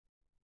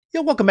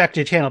Yo, welcome back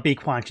to the channel.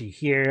 BQuanchi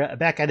here,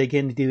 back at it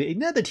again to do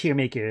another tier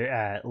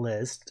maker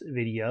list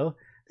video,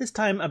 this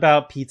time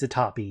about pizza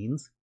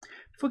toppings.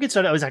 Before we get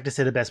started, I always like to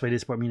say the best way to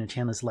support me on the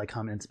channel is to like,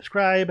 comment, and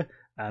subscribe.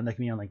 Like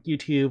me on like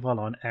YouTube,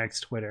 follow on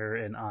X, Twitter,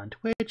 and on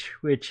Twitch,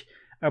 which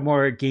are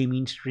more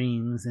gaming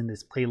streams and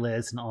this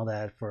playlist and all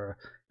that for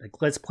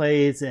like Let's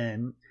Plays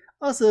and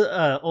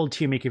also old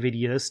tier maker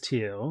videos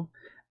too.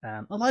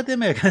 A lot of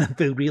them are kind of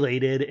food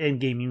related and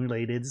gaming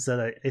related,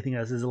 so I think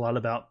this is a lot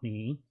about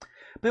me.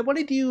 But I want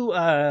to do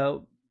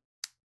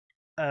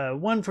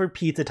one for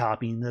pizza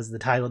toppings, as the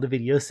title of the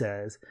video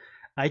says.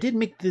 I did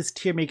make this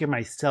tier maker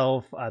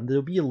myself.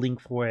 There'll be a link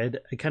for it.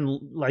 I kind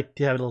of like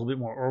to have it a little bit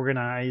more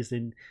organized,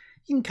 and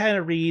you can kind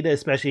of read,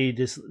 especially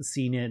just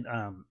seeing it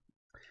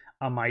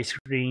on my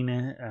screen.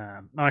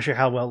 I'm not sure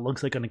how well it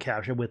looks like on the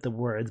caption with the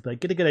words,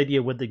 but get a good idea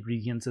of what the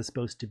ingredients are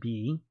supposed to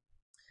be.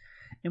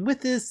 And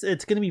with this,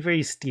 it's going to be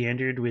very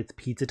standard with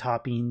pizza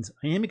toppings.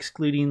 I am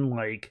excluding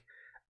like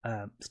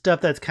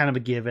stuff that's kind of a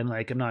given,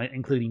 like I'm not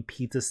including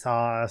pizza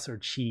sauce or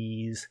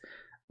cheese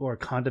or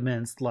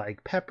condiments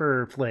like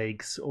pepper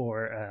flakes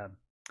or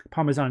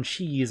Parmesan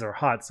cheese or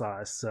hot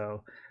sauce.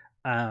 So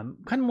kind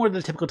of more of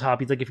the typical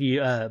toppings, like if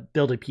you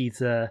build a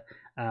pizza,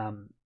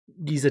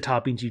 these are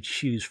toppings you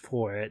choose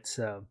for it.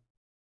 So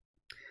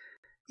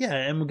yeah,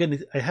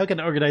 and I have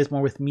to organize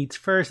more with meats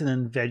first and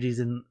then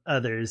veggies and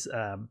others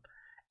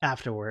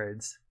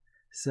afterwards.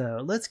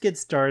 So let's get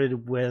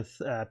started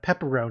with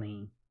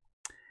pepperoni.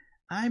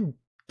 I'm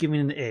giving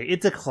it an A.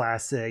 It's a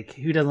classic.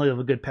 Who doesn't love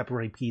a good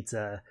pepperoni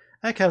pizza?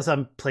 I like how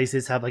some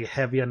places have like a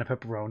heavy on the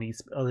pepperoni.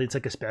 It's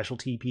like a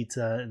specialty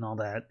pizza and all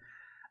that.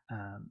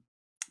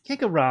 Can't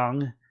go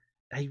wrong.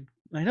 I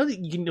know that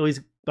you can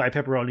always buy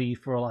pepperoni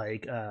for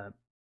like a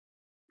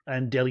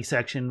deli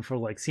section for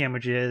like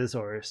sandwiches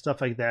or stuff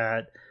like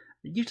that.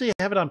 Usually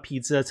I have it on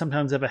pizza.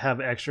 Sometimes if I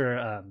have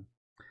extra,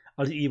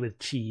 I'll eat with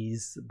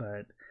cheese.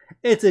 But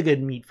it's a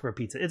good meat for a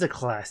pizza. It's a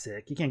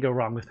classic. You can't go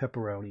wrong with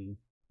pepperoni.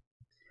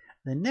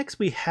 Then next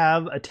we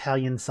have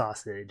Italian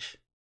sausage,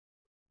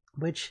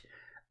 which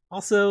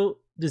also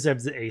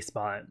deserves the A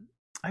spot.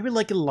 I really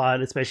like it a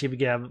lot, especially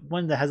if you have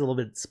one that has a little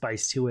bit of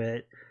spice to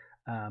it.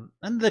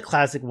 And the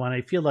classic one,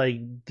 I feel like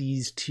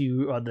these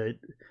two are the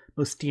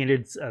most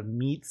standards of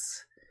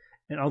meats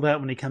and all that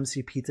when it comes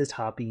to pizza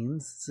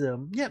toppings.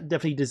 So yeah,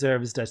 definitely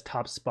deserves the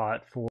top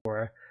spot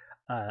for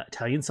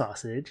Italian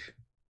sausage.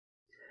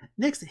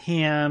 Next,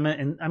 ham,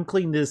 and I'm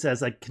calling this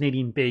as like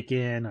Canadian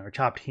bacon or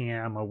chopped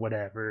ham or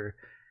whatever.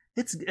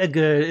 It's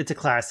a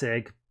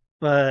classic,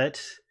 but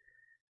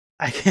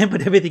I can't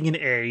put everything in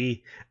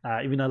A,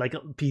 even though I like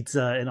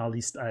pizza and all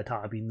these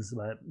toppings.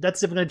 But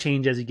that's definitely gonna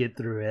change as you get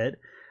through it.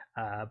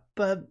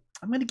 But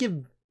I'm gonna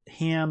give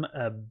ham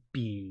a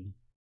B.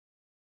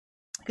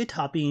 Good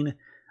topping.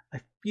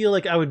 I feel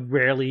like I would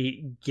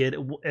rarely get,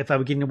 if I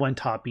were getting one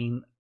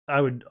topping,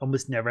 I would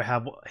almost never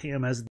have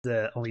ham as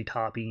the only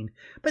topping.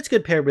 But it's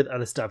good paired with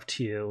other stuff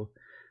too.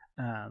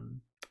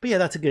 But yeah,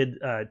 that's a good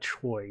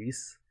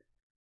choice.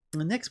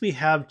 And next we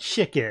have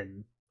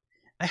chicken.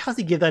 I have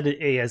to give that an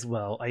A as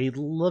well. I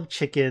love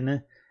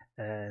chicken,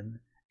 and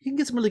you can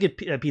get some really good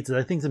pizzas.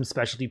 I think some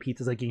specialty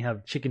pizzas, like you can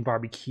have chicken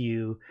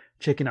barbecue,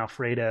 chicken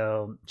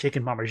Alfredo,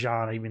 chicken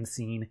Parmesan I've even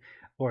seen,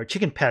 or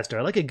chicken pesto.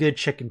 I like a good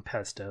chicken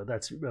pesto.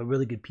 That's a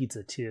really good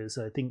pizza too.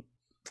 So I think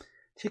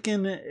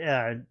chicken,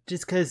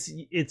 just because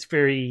it's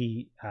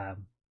very, I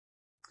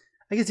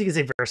guess you could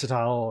say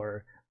versatile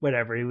or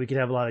whatever. We could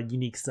have a lot of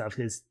unique stuff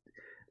because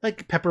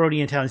like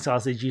pepperoni and Italian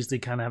sausage usually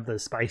kind of have the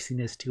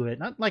spiciness to it.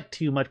 Not like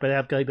too much, but they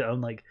have like their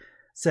own like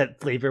set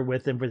flavor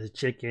with them for the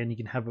chicken. You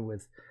can have it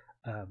with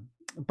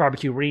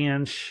barbecue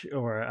ranch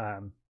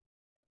or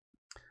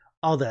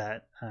all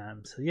that.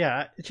 So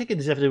yeah, chicken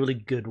is definitely a really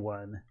good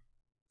one.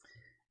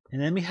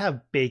 And then we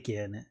have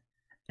bacon.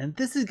 And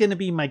this is going to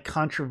be my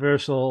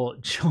controversial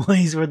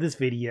choice for this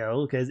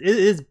video because it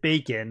is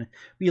bacon.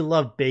 We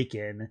love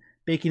bacon.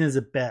 Bacon is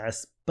the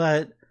best,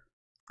 but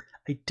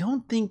I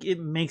don't think it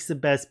makes the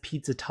best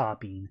pizza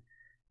topping,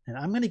 and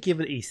I'm going to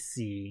give it a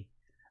C.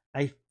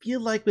 I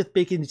feel like with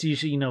bacon, it's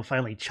usually,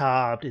 finely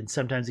chopped, and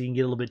sometimes it can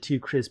get a little bit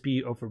too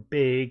crispy, over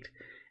baked,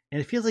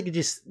 and it feels like it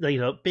just,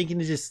 bacon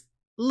is just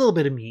a little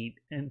bit of meat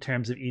in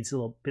terms of eats a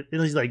little bit. It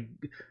just like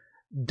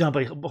dump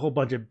a whole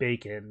bunch of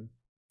bacon,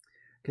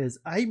 because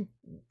I'm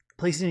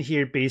placing it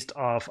here based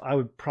off, I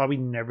would probably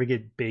never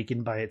get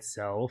bacon by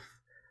itself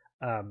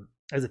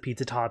as a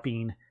pizza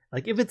topping.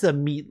 Like if it's a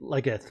meat,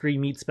 like a 3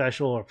 meat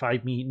special or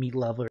 5 meat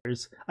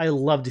lovers, I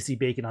love to see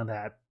bacon on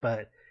that.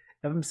 But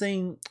if I'm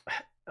saying,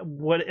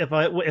 what if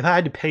I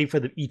had to pay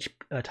for each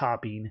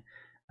topping,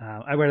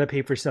 I'd rather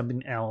pay for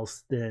something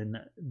else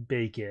than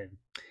bacon.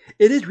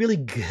 It is really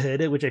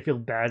good, which I feel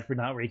bad for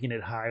not ranking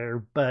it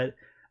higher. But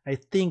I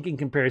think in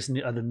comparison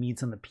to other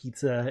meats on the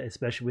pizza,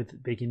 especially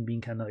with bacon being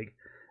kind of like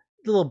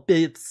little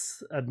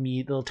bits of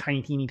meat, little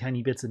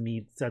tiny bits of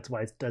meat, that's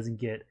why it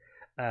doesn't get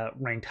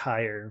ranked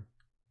higher.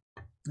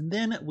 And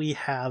then we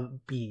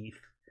have beef.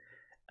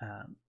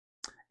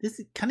 This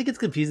kind of gets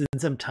confusing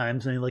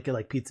sometimes when you look at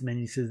like pizza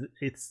menus.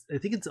 I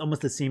think it's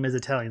almost the same as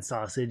Italian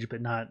sausage,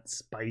 but not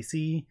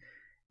spicy.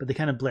 but they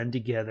kind of blend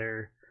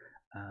together.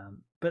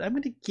 But I'm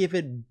going to give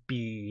it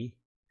B.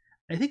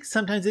 I think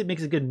sometimes it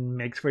makes a good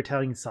mix for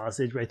Italian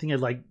sausage, but I think I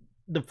like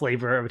the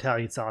flavor of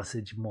Italian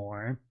sausage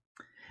more.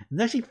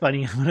 It's actually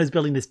funny, when I was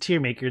building this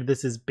tier maker,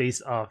 this is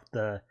based off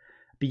the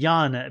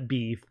Beyond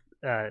Beef,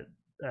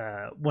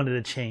 one of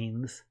the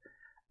chains,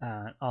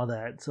 all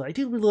that. So I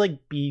do really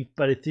like beef,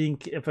 but I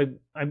think if I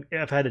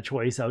had a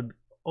choice, I would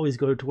always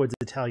go towards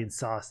Italian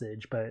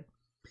sausage. But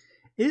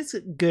it is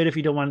good if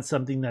you don't want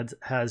something that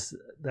has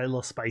that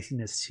little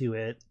spiciness to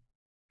it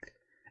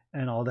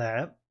and all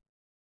that.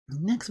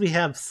 Next we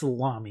have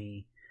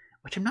salami,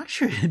 which I'm not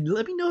sure.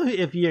 Let me know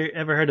if you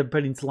ever heard of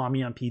putting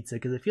salami on pizza,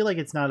 because I feel like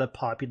it's not a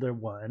popular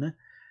one.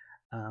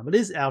 But it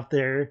is out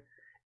there.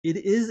 It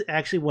is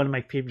actually one of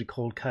my favorite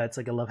cold cuts.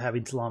 Like, I love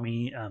having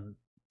salami and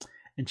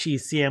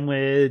cheese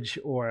sandwich,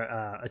 or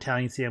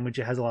Italian sandwich.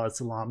 It has a lot of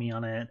salami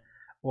on it,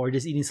 or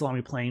just eating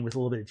salami plain with a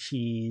little bit of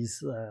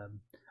cheese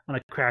on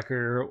a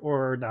cracker,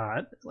 or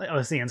not, like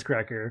a sans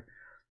cracker.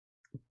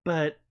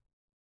 But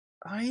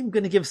I'm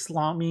gonna give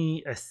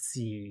salami a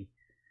C,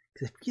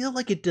 because I feel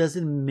like it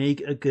doesn't make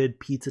a good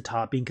pizza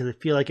topping. Because I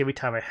feel like every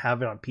time I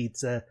have it on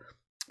pizza,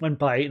 one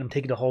bite and I'm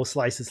taking a whole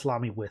slice of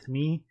salami with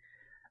me.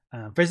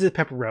 Versus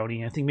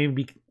pepperoni, I think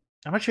maybe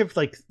I'm not sure if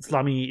like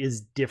salami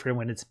is different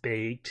when it's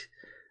baked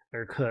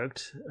or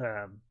cooked,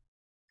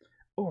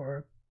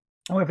 or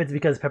if it's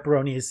because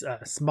pepperoni is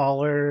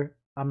smaller.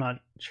 I'm not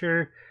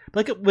sure.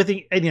 But like with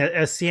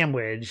a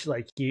sandwich,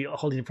 like you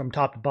holding it from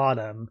top to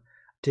bottom,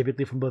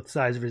 typically from both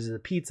sides, versus a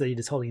pizza, you're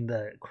just holding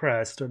the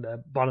crust or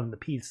the bottom of the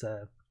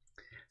pizza.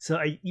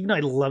 So even though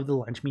I love the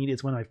lunch meat,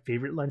 it's one of my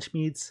favorite lunch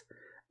meats,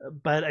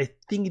 but I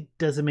think it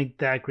doesn't make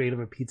that great of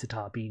a pizza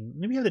topping.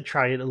 Maybe you have to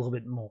try it a little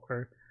bit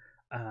more.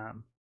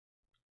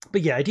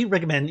 But yeah, I do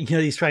recommend at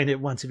least trying it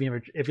once if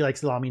you like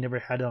salami, never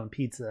had it on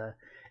pizza.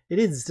 It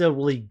is still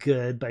really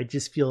good, but I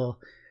just feel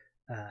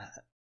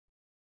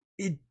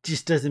it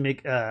just doesn't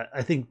make.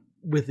 I think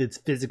with its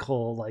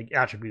physical like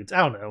attributes, I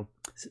don't know,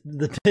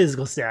 the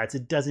physical stats,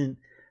 it doesn't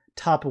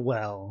top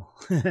well.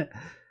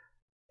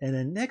 And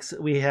then next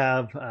we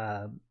have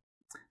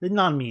the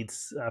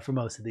non-meats for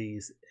most of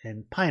these,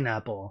 and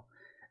pineapple.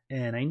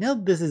 And I know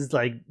this is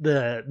like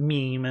the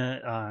meme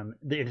on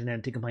the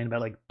internet to complain about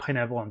like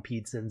pineapple on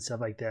pizza and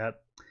stuff like that.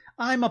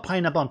 I'm a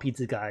pineapple on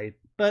pizza guy,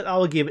 but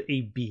I'll give it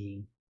a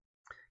B.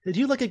 I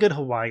do like a good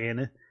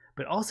Hawaiian,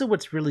 but also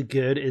what's really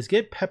good is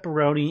get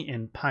pepperoni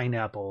and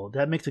pineapple.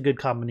 That makes a good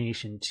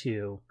combination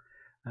too.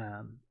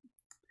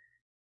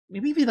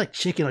 Maybe even like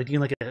chicken, like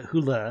doing like a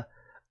hula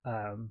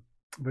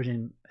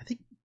version. I think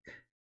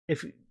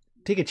if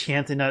take a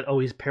chance and not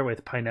always pair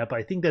with pineapple.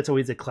 I think that's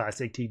always a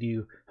classic to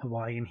do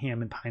Hawaiian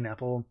ham and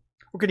pineapple,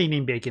 or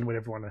Canadian bacon,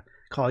 whatever you want to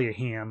call your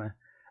ham.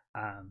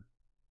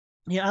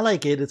 Yeah, I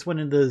like it. It's one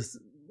of those,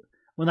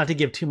 well, not to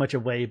give too much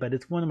away, but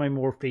it's one of my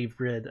more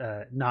favorite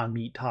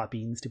non-meat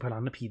toppings to put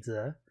on the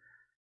pizza.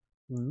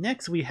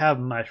 Next, we have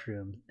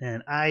mushrooms,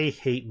 and I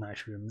hate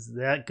mushrooms.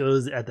 That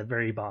goes at the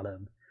very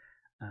bottom.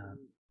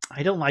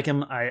 I don't like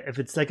them. If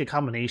it's like a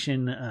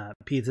combination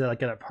pizza,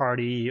 like at a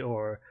party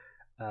or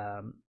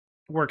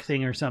work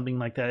thing or something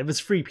like that, if it's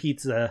free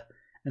pizza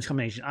and it's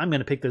combination, I'm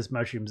gonna pick those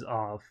mushrooms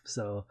off.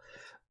 So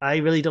I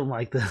really don't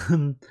like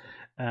them.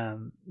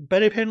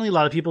 But apparently a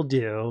lot of people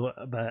do,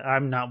 but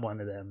I'm not one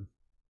of them.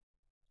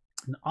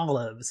 And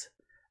olives,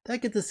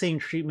 that gets the same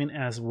treatment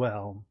as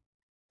well.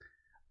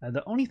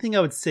 The only thing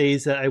I would say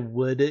is that I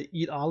would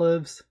eat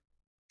olives,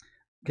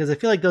 because I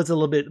feel like those are a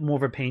little bit more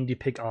of a pain to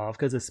pick off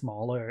because they're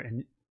smaller,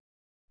 and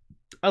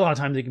a lot of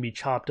times they can be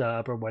chopped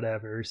up or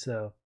whatever.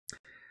 So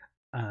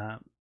I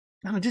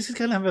don't know, just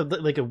kind of have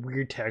like a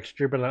weird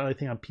texture, but I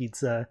think on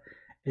pizza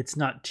it's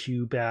not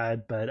too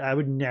bad. But I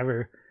would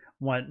never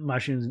want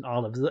mushrooms and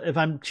olives. If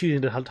I'm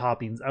choosing the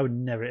toppings, I would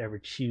never ever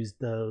choose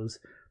those.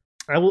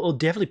 I will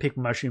definitely pick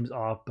mushrooms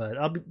off, but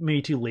I'll be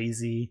maybe too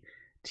lazy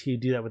to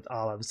do that with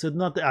olives. So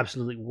not the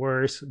absolutely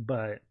worst,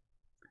 but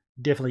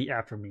definitely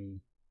out for me.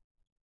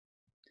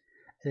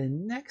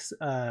 And next,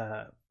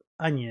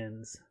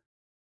 onions.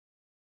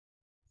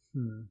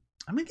 I'm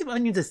gonna give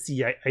onions a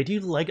C. I do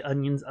like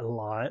onions a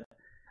lot.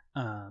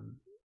 I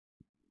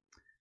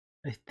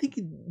think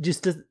it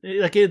just does,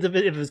 like, if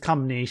it was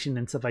combination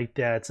and stuff like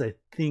that. So I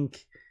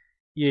think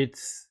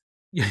it's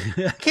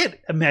I can't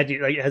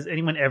imagine, like, has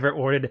anyone ever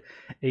ordered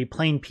a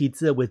plain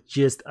pizza with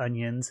just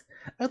onions?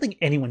 I don't think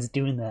anyone's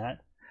doing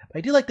that. But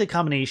I do like the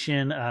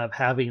combination of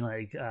having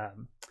like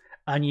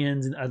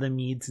onions and other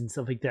meats and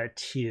stuff like that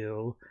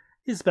too,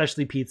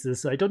 especially pizzas.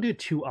 So I don't do it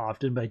too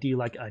often, but I do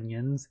like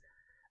onions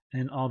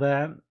and all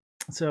that.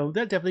 So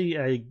that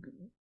definitely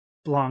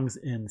belongs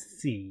in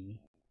C.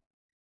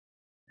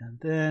 And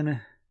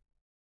then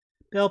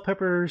bell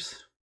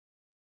peppers,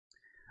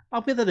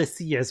 I'll give that a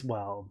C as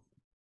well.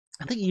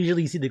 I think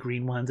usually you see the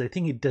green ones. I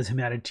think it doesn't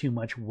matter too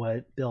much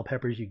what bell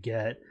peppers you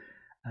get.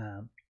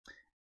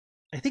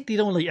 I think they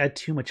don't really add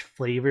too much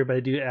flavor, but I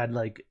do add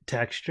like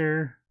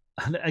texture.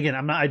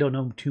 Again, I don't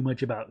know too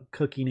much about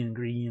cooking and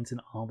ingredients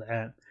and all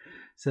that.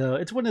 So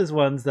it's one of those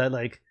ones that,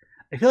 like,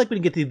 I feel like when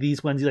you get to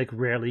these ones, you like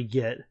rarely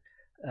get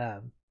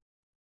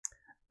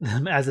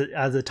them as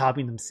a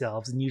topping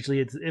themselves. And usually,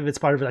 if it's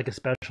part of like a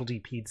specialty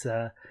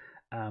pizza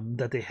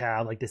that they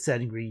have, like the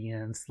set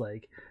ingredients,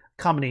 like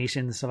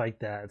combinations, stuff like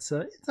that.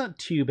 So it's not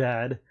too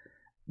bad,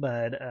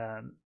 but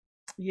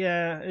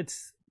yeah,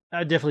 it's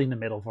definitely in the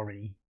middle for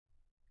me.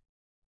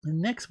 And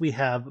next we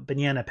have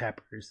banana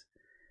peppers,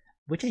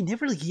 which I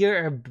never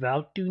hear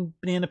about doing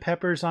banana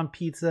peppers on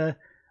pizza.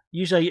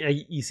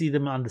 Usually you see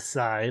them on the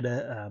side.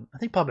 I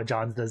think Papa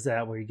John's does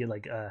that, where you get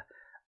like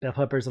bell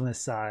peppers on the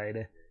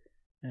side.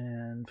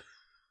 And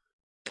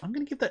I'm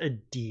gonna give that a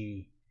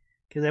D,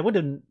 because I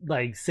wouldn't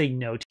like say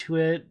no to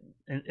it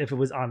if it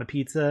was on a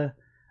pizza,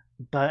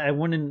 but I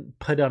wouldn't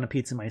put it on a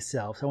pizza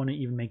myself. So I wouldn't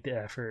even make the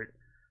effort.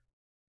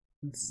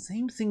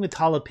 Same thing with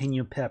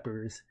jalapeno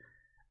peppers.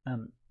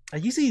 Um, I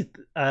usually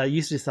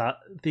used to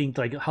think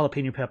like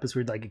jalapeno peppers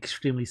were like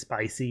extremely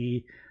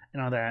spicy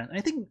and all that.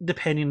 I think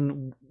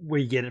depending where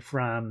you get it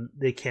from,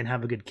 they can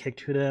have a good kick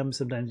to them.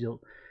 Sometimes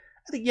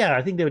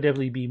I think they would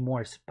definitely be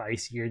more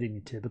spicier than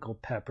your typical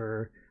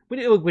pepper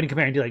when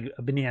comparing to like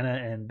a banana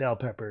and bell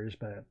peppers.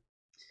 But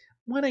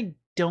when I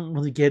don't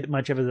really get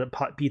much of a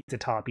pizza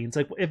topping, it's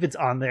like if it's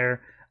on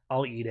there,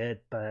 I'll eat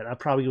it, but I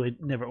probably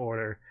would never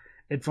order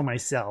it for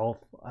myself.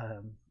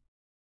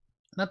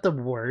 Not the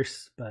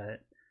worst,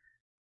 but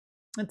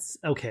it's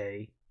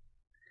okay.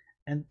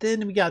 And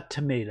then we got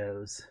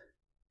tomatoes,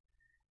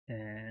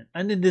 and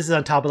then this is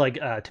on top of like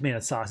tomato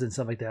sauce and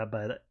stuff like that.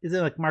 But is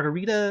it like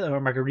margarita or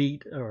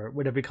marguerite or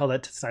whatever you call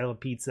that style of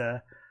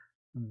pizza?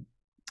 I'm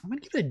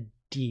gonna give it a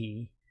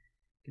D,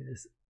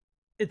 because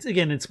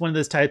it's one of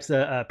those types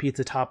of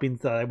pizza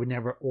toppings that I would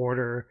never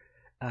order.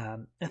 I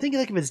think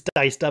like if it's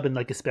diced up in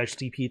like a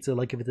specialty pizza,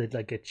 like if it's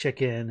like a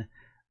chicken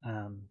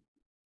um,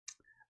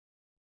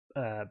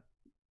 uh,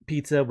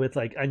 pizza with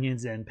like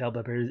onions and bell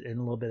peppers and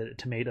a little bit of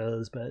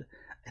tomatoes. But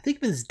I think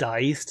if it's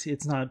diced,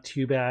 it's not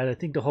too bad. I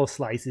think the whole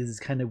slices is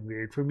kind of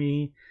weird for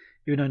me,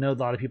 even though I know a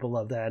lot of people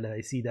love that, and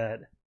I see that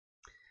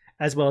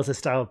as well as a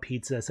style of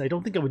pizza. So I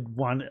don't think I would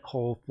want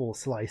whole full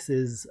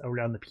slices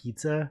around the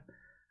pizza.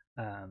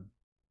 Um,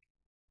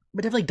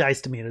 but definitely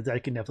diced tomatoes,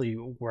 that can definitely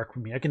work for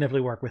me. I can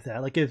definitely work with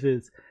that. Like if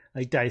it's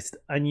like diced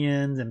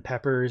onions and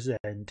peppers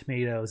and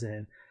tomatoes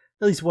and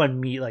at least one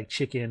meat like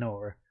chicken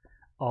or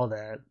all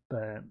that.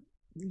 But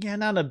yeah,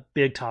 not a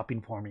big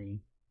topping for me.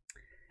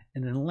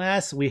 And then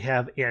last we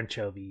have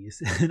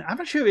anchovies. And I'm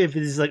not sure if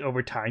this is like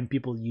over time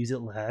people use it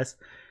less,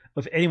 or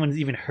if anyone's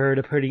even heard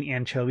of putting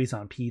anchovies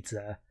on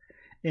pizza.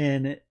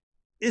 And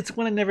it's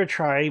one I never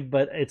try,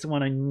 but it's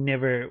one I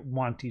never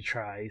want to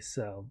try.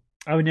 So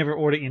I would never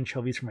order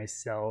anchovies for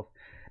myself.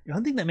 The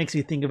one thing that makes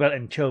me think about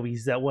anchovies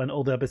is that one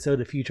old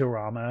episode of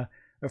Futurama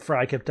where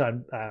Fry kept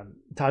on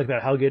talking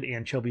about how good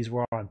anchovies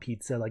were on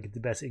pizza, like it's the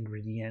best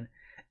ingredient.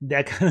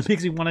 That kind of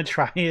makes me want to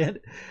try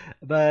it,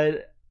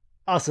 but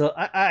also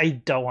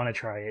I don't want to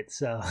try it.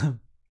 So,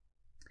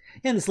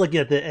 and just looking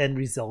at the end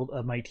result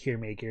of my tier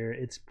maker,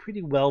 it's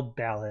pretty well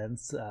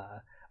balanced,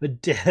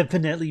 but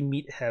definitely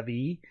meat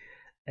heavy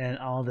and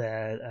all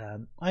that.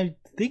 I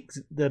think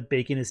the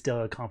bacon is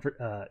still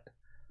a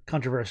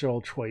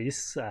controversial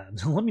choice.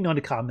 So let me know in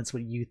the comments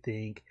what you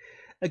think.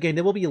 Again,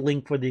 there will be a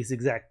link for this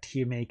exact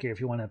tier maker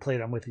if you want to play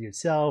it on with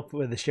yourself,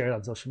 whether share it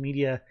on social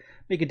media,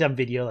 make a dumb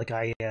video like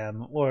I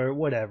am, or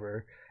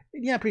whatever.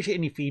 And yeah, I appreciate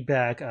any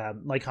feedback.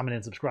 Like, comment,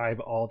 and subscribe,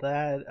 all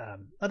that.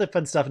 Other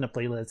fun stuff in the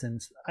playlist,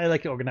 and I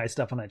like to organize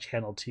stuff on that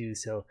channel too,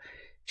 so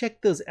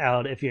check those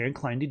out if you're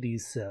inclined to do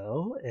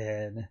so.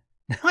 And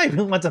now I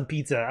really want some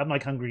pizza. I'm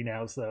like hungry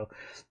now, so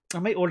I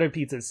might order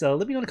pizza. So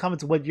let me know in the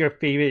comments what your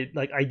favorite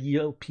like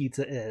ideal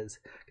pizza is,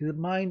 because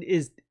mine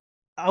is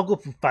I'll go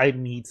for 5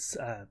 meats.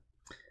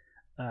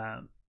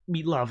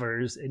 Meat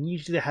lovers, and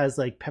usually it has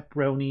like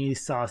pepperoni,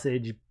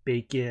 sausage,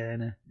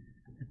 bacon.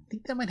 I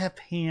think that might have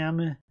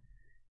ham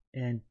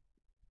and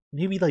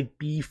maybe like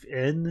beef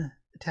in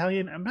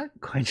Italian. I'm not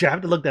quite sure. I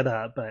have to look that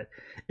up. But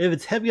if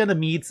it's heavy on the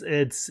meats,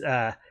 it's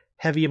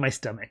heavy in my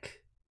stomach.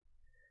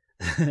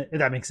 If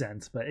that makes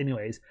sense. But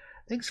anyways,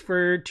 thanks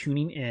for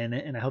tuning in,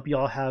 and I hope you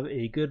all have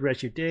a good rest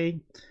of your day.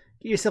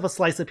 Get yourself a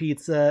slice of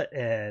pizza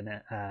and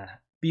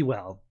be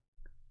well.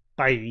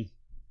 Bye.